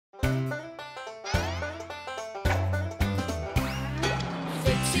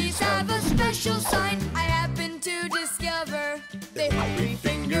unusual sign I happen to discover. They hop 3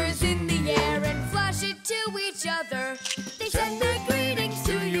 fingers in the air and flash it to each other. They send their greetings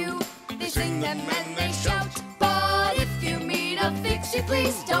to you, they sing them and they shout. But if you meet a Fixie,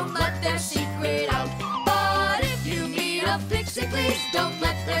 please don't let their secret out. But if you meet a Fixie, please don't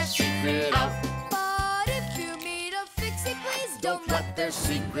let their secret out. But if you meet a Fixie, please don't let their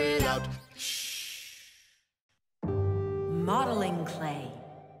secret out. Modeling clay.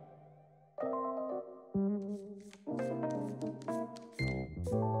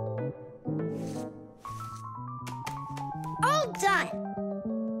 All done.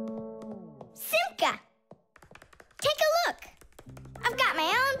 Simka, take a look. I've got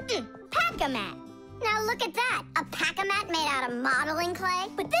my own pack-a-mat. Now look at that. A pack-a-mat made out of modeling clay?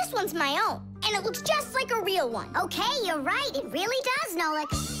 But this one's my own, and it looks just like a real one. Okay, you're right. It really does,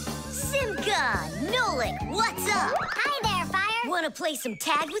 Nolik. Simka! Nolik, what's up? Hi there, Fire. Want to play some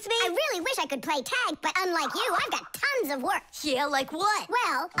tag with me? I really wish I could play tag, but unlike you, I've got tons of work. Yeah, like what?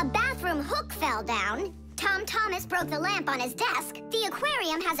 Well, a bathroom hook fell down. Tom Thomas broke the lamp on his desk. The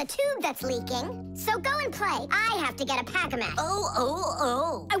aquarium has a tube that's leaking. So go and play. I have to get a pack-a-mat.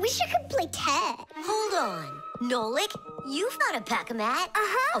 Oh. I wish I could play tag. Hold on. Nolik, you've got a pack-a-mat.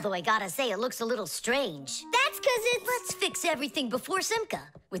 Uh-huh. Although I gotta say, it looks a little strange. That's because it's... Let's fix everything before Simka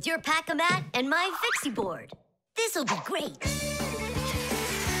with your pack-a-mat and my Fixie board. This'll be great.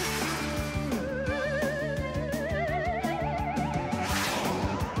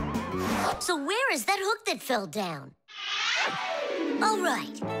 So where is that hook that fell down? All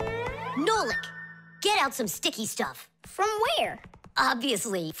right. Nolik, get out some sticky stuff. From where?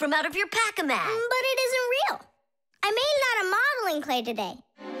 Obviously, from out of your pack-a-mat. But it isn't real. I made it out of modeling clay today.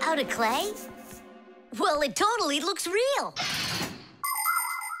 Out of clay? Well, it totally looks real.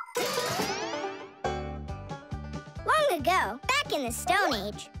 Long ago, back in the Stone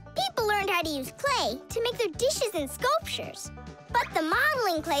Age, people learned how to use clay to make their dishes and sculptures. But the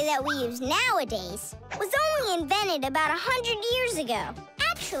modeling clay that we use nowadays was only invented about 100 years ago.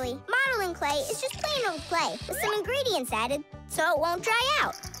 Actually, modeling clay is just plain old clay with some ingredients added so it won't dry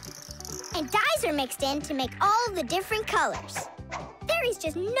out. And dyes are mixed in to make all the different colors. There is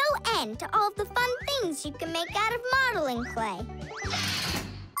just no end to all of the fun things you can make out of modeling clay.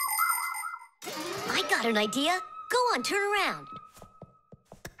 I got an idea. Go on, turn around.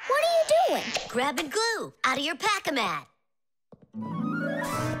 What are you doing? Grabbing glue out of your pack-a-mat.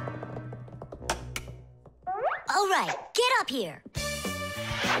 All right, get up here.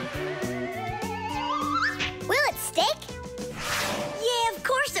 Will it stick? Yeah, of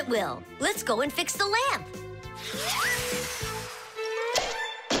course it will. Let's go and fix the lamp.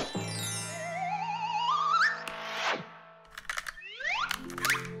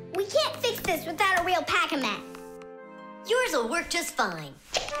 We can't fix this without a real pack-a-mat. Yours will work just fine.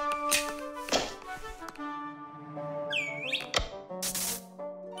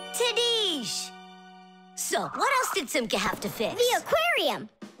 Tadish! So, what else did Simka have to fix? The aquarium.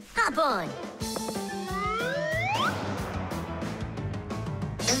 Hop on.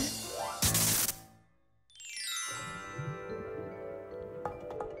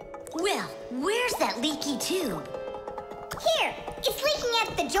 Well, where's that leaky tube? Here, it's leaking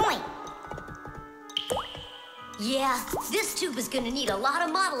at the joint. Yeah, this tube is gonna need a lot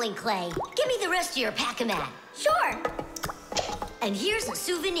of modeling clay. Give me the rest of your pack-a-mat. Sure. And here's a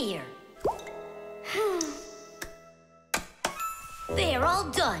souvenir. They're all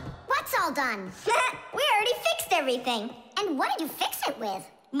done. What's all done? We already fixed everything. And what did you fix it with?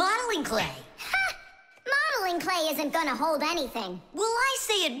 Modeling clay. Ha! Modeling clay isn't gonna hold anything. Well, I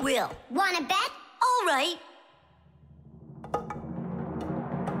say it will. Wanna bet? All right.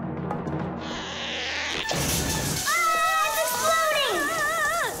 Ah, it's exploding!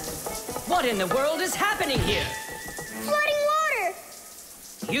 What in the world is happening here? Flooding water!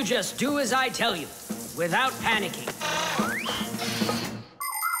 You just do as I tell you, without panicking.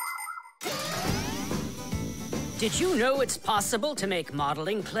 Did you know it's possible to make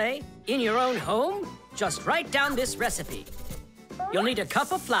modeling clay in your own home? Just write down this recipe. You'll need a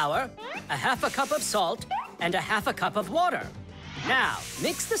cup of flour, a half a cup of salt, and a half a cup of water. Now,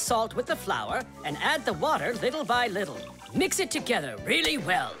 mix the salt with the flour and add the water little by little. Mix it together really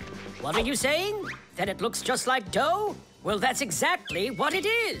well. What are you saying? That it looks just like dough? Well, that's exactly what it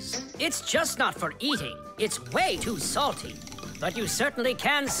is. It's just not for eating. It's way too salty. But you certainly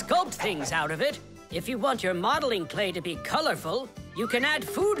can sculpt things out of it. If you want your modeling clay to be colorful, you can add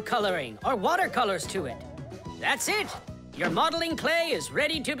food coloring or watercolors to it. That's it. Your modeling clay is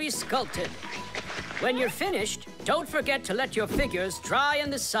ready to be sculpted. When you're finished, don't forget to let your figures dry in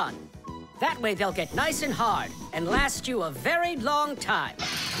the sun. That way they'll get nice and hard and last you a very long time.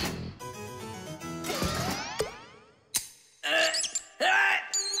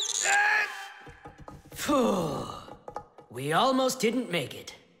 We almost didn't make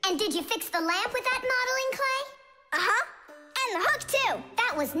it. And did you fix the lamp with that modeling clay? Uh-huh. And the hook, too.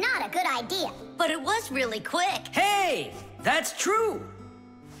 That was not a good idea. But it was really quick. Hey, that's true.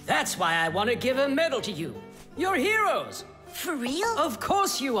 That's why I want to give a medal to you. You're heroes. For real? Of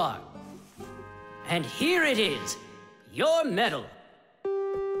course you are. And here it is, your medal.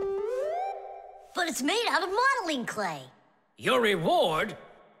 But it's made out of modeling clay. Your reward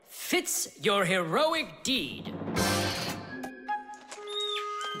fits your heroic deed.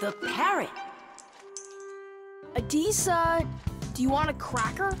 The parrot. Adisa, do you want a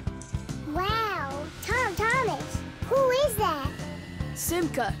cracker? Wow. Tom Thomas, who is that?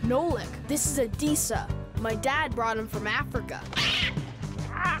 Simka, Nolik, this is Adisa. My dad brought him from Africa.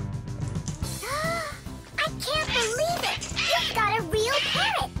 I can't believe it! You've got a real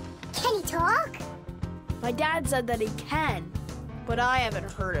parrot! Can he talk? My dad said that he can, but I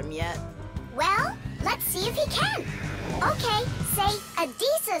haven't heard him yet. Well, let's see if he can. Okay, say,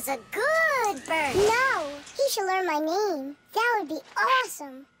 Adisa's a good bird. No, he should learn my name. That would be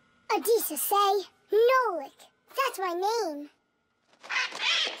awesome. Adisa, say, Nolik. That's my name.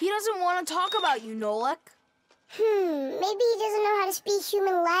 He doesn't want to talk about you, Nolik. Maybe he doesn't know how to speak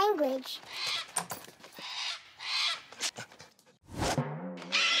human language.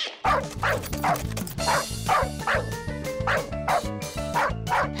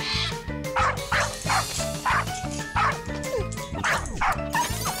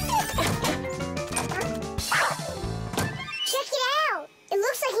 Check it out. It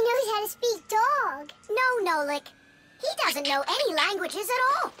looks like he knows how to speak dog. No, Nolik. He doesn't know any languages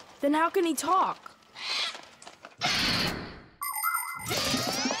at all. Then how can he talk?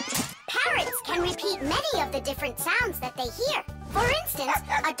 Parrots can repeat many of the different sounds that they hear. For instance,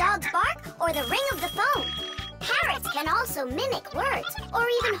 a dog's bark or the ring of the phone. Parrots can also mimic words or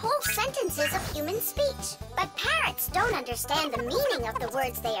even whole sentences of human speech. But parrots don't understand the meaning of the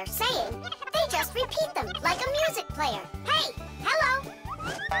words they are saying. They just repeat them like a music player. Hey, hello.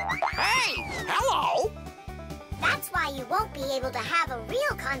 Hey, hello. That's why you won't be able to have a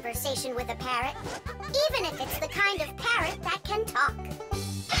real conversation with a parrot, even if it's the kind of parrot that can talk.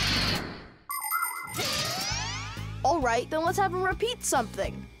 All right, then let's have him repeat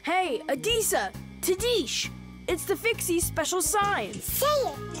something. Hey, Adisa, Tadish, it's the Fixies special sign. Say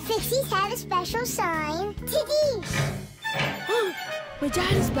it. Fixies have a special sign. Tadish. My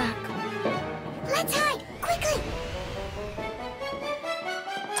dad is back. Let's hide, quickly.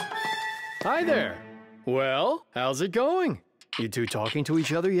 Hi there. Well, how's it going? You two talking to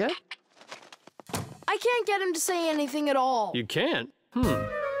each other yet? I can't get him to say anything at all. You can't?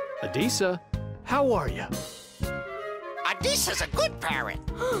 Adisa, how are you? Adisa's a good parrot.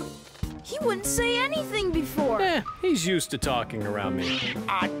 He wouldn't say anything before. He's used to talking around me.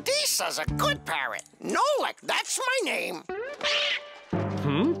 Adisa's a good parrot. Nolik, that's my name.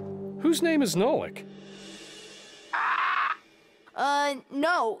 Whose name is Nolik?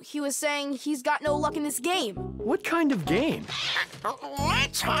 No, he was saying he's got no luck in this game. What kind of game?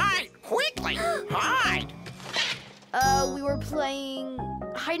 Let's hide, quickly. Hide. We were playing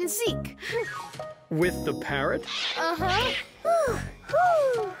hide and seek. With the parrot? Uh-huh.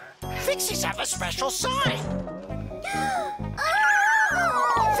 Fixies have a special sign.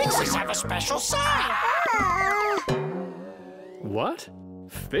 Fixies have a special sign. What?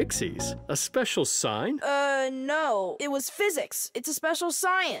 Fixies? A special sign? No. It was physics. It's a special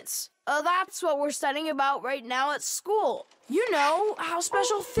science. That's what we're studying about right now at school. You know how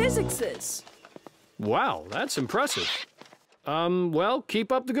special physics is. Wow, that's impressive. Well,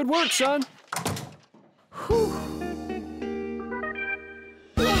 keep up the good work, son. Whew.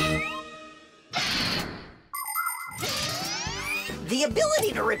 The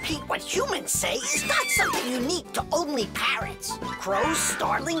ability to repeat what humans say is not something unique to only parrots. Crows,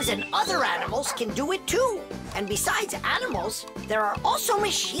 starlings, and other animals can do it too. And besides animals, there are also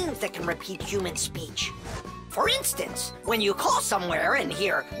machines that can repeat human speech. For instance, when you call somewhere and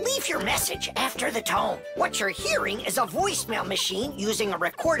hear, "Leave your message after the tone," what you're hearing is a voicemail machine using a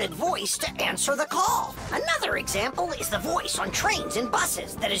recorded voice to answer the call. Another example is the voice on trains and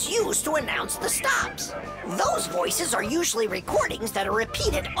buses that is used to announce the stops. Those voices are usually recordings that are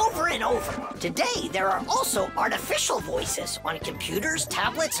repeated over and over. Today, there are also artificial voices on computers,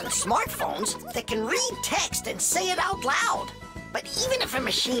 tablets, and smartphones that can read text and say it out loud. But even if a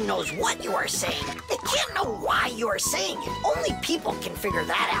machine knows what you are saying, it can't know why you are saying it. Only people can figure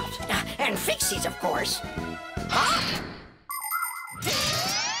that out. And Fixies, of course. Huh?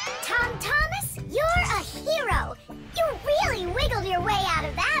 Tom Thomas, you're a hero. You really wiggled your way out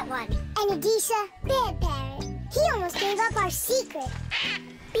of that one. And Adisa, bad parrot. He almost gave up our secret.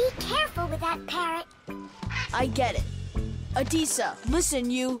 Be Be careful with that parrot. I get it. Adisa,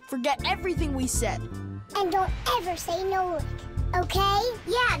 listen, you. Forget everything we said. And don't ever say no, okay?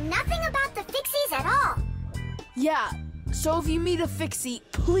 Yeah, nothing about the Fixies at all. Yeah, so if you meet a Fixie,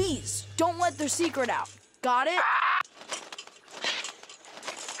 please don't let their secret out. Got it?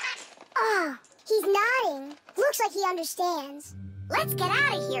 Oh, he's nodding. Looks like he understands. Let's get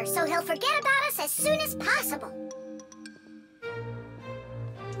out of here so he'll forget about us as soon as possible.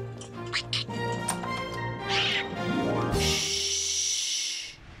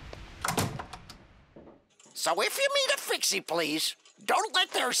 So if you meet a Fixie, please, don't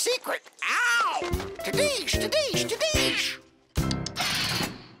let their secret... Ow! Tadish, tadish, tadish!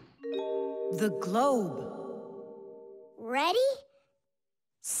 The globe. Ready?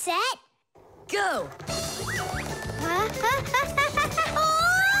 Set? Go!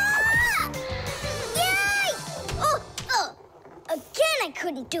 Yay! Again, I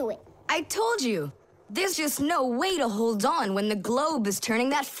couldn't do it. I told you. There's just no way to hold on when the globe is turning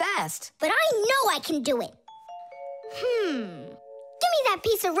that fast. But I know I can do it. Give me that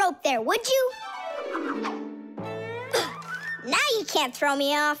piece of rope there, would you? Now you can't throw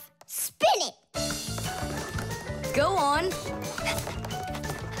me off. Spin it. Go on.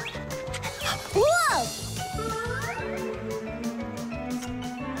 Whoa!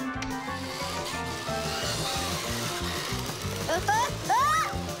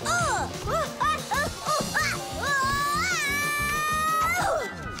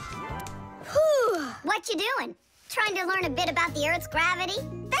 What you doing? Trying to learn a bit about the Earth's gravity?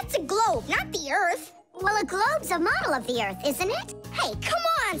 That's a globe, not the Earth. Well, a globe's a model of the Earth, isn't it? Hey, come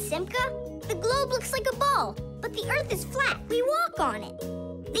on, Simka. The globe looks like a ball, but the Earth is flat. We walk on it.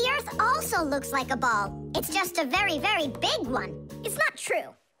 The Earth also looks like a ball. It's just a very, very big one. It's not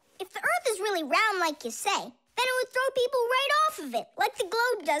true. If the Earth is really round like you say, then it would throw people right off of it, like the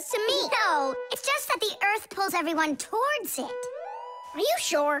globe does to me. No, it's just that the Earth pulls everyone towards it. Are you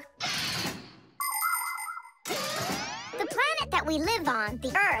sure? The planet that we live on,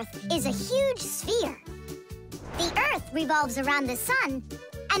 the Earth, is a huge sphere. The Earth revolves around the sun,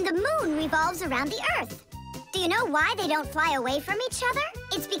 and the moon revolves around the Earth. Do you know why they don't fly away from each other?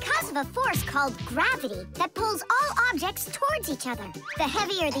 It's because of a force called gravity that pulls all objects towards each other. The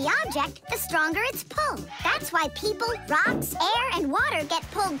heavier the object, the stronger its pull. That's why people, rocks, air, and water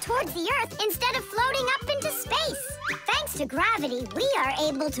get pulled towards the Earth instead of floating up into space. Thanks to gravity, we are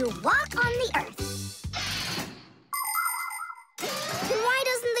able to walk on the Earth. Then why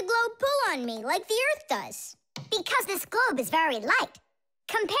doesn't the globe pull on me like the Earth does? Because this globe is very light.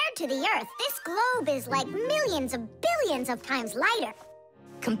 Compared to the Earth, this globe is like millions of billions of times lighter.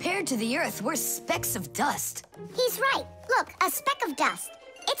 Compared to the Earth, we're specks of dust. He's right. Look, a speck of dust.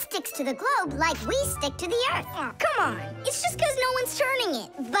 It sticks to the globe like we stick to the Earth. Oh, come on. It's just because no one's turning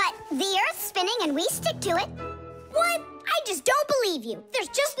it. But the Earth's spinning and we stick to it. What? I just don't believe you. There's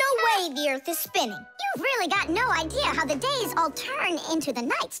just no way the Earth is spinning. You've really got no idea how the days all turn into the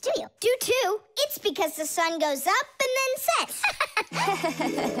nights, do you? Do too. It's because the sun goes up and then sets.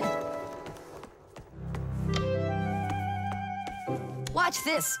 Watch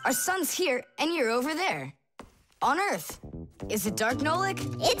this. Our sun's here, and you're over there. On Earth. Is it dark, Nolik?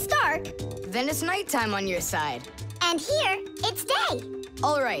 It's dark. Then it's nighttime on your side. And here, it's day.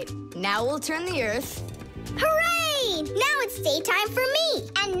 All right, now we'll turn the Earth. Hooray! Now it's daytime for me.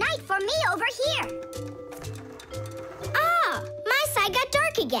 And night for me over here. Ah, my side got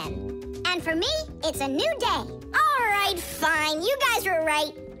dark again. And for me, it's a new day. All right, fine. You guys were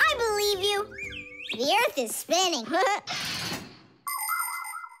right. I believe you. The Earth is spinning.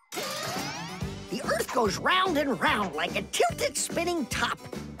 The Earth goes round and round like a tilted spinning top.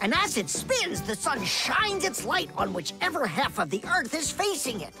 And as it spins, the sun shines its light on whichever half of the Earth is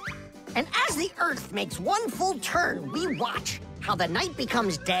facing it. And as the Earth makes one full turn, we watch how the night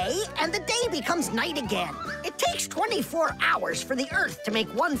becomes day and the day becomes night again. It takes 24 hours for the Earth to make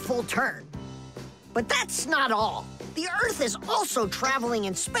one full turn. But that's not all. The Earth is also traveling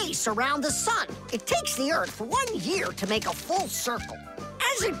in space around the sun. It takes the Earth 1 year to make a full circle.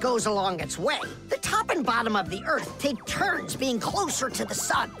 As it goes along its way, the top and bottom of the Earth take turns being closer to the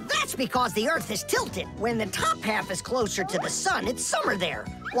sun. That's because the Earth is tilted. When the top half is closer to the sun, it's summer there,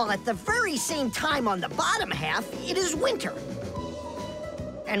 while at the very same time on the bottom half, it is winter.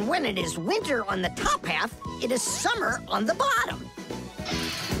 And when it is winter on the top half, it is summer on the bottom.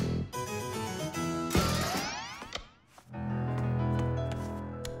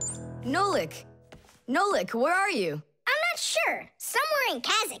 Nolik! Nolik, where are you? I'm not sure. Somewhere in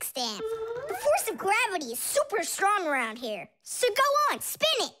Kazakhstan. The force of gravity is super strong around here. So go on, spin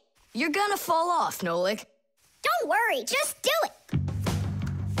it. You're gonna fall off, Nolik. Don't worry, just do it.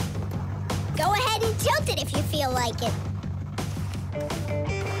 Go ahead and tilt it if you feel like it.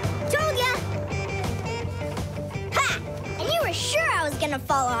 Told ya! Ha! And you were sure I was gonna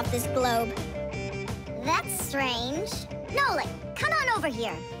fall off this globe. That's strange. Nolan, come on over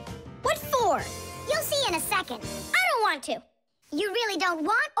here. What for? You'll see in a second. I don't want to. You really don't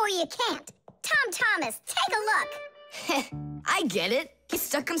want or you can't. Tom Thomas, take a look. I get it. He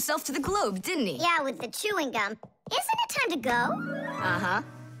stuck himself to the globe, didn't he? Yeah, with the chewing gum. Isn't it time to go? Uh-huh.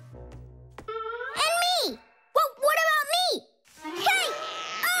 And me! What about me? Hey!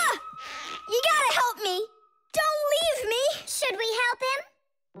 You gotta help me! Don't leave me! Should we help him?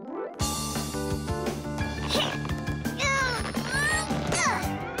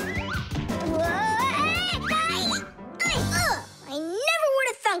 I never would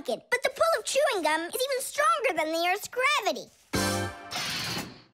have thunk it, but the pull of chewing gum is even stronger than the Earth's gravity.